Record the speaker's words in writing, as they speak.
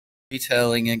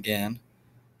retelling again.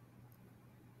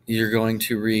 You're going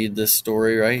to read this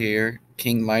story right here,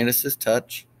 King Midas's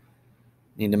Touch.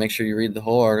 You need to make sure you read the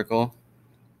whole article,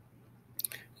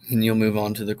 and you'll move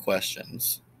on to the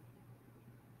questions.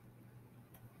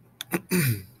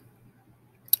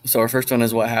 So our first one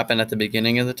is what happened at the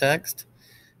beginning of the text.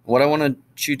 What I want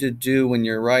you to do when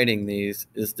you're writing these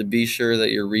is to be sure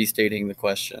that you're restating the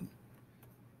question.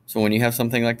 So when you have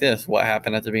something like this, what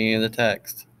happened at the beginning of the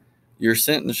text, your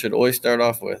sentence should always start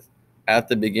off with, at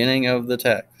the beginning of the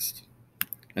text.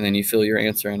 And then you fill your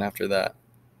answer in after that.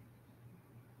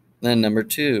 Then number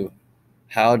 2,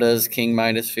 how does King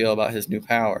Midas feel about his new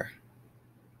power?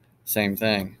 Same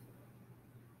thing.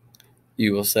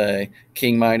 You will say,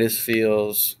 King Midas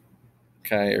feels,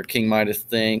 okay, or King Midas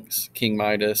thinks, King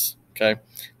Midas, okay.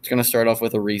 It's going to start off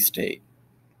with a restate.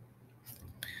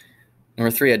 Number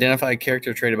 3, identify a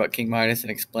character trait about King Midas and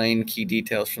explain key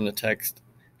details from the text,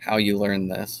 how you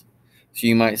learned this. So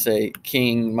you might say,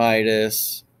 King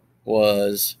Midas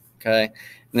was, okay.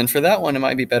 And then for that one, it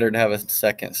might be better to have a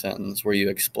second sentence where you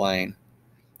explain,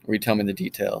 where you tell me the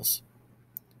details.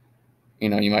 You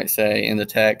know, you might say, in the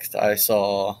text, I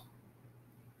saw,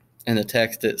 in the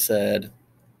text it said,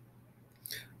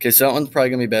 okay, so that one's probably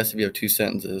going to be best if you have 2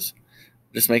 sentences.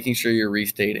 Just making sure you're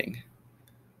restating.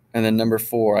 And then number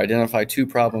 4, identify 2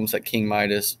 problems that King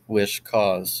Midas' wish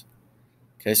caused.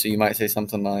 Okay, so you might say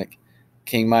something like,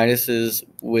 King Midas's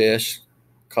wish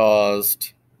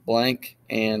caused blank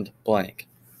and blank.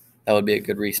 That would be a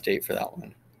good restate for that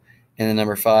one. And then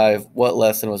number 5, what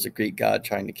lesson was the Greek god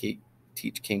trying to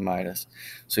teach King Midas?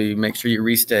 So you make sure you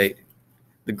restate.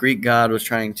 The Greek god was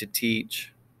trying to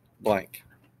teach blank.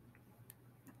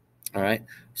 All right,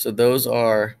 so those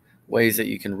are ways that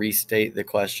you can restate the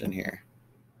question here.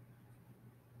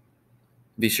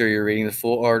 Be sure you're reading the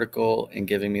full article and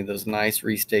giving me those nice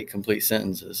restate complete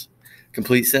sentences.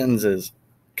 Complete sentences,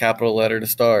 capital letter to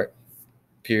start,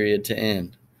 period to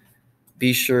end.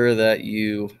 Be sure that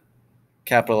you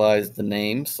capitalize the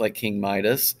names like King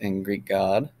Midas and Greek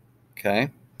god, okay,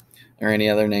 or any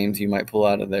other names you might pull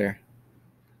out of there.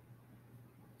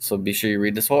 So be sure you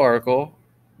read this whole article.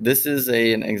 This is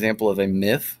an example of a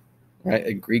myth, right?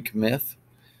 A Greek myth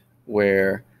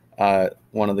where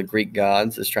one of the Greek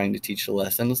gods is trying to teach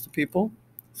lessons to people.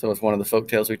 So it's one of the folk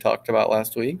tales we talked about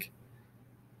last week.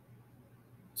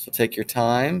 So take your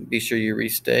time. Be sure you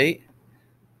restate.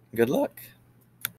 Good luck.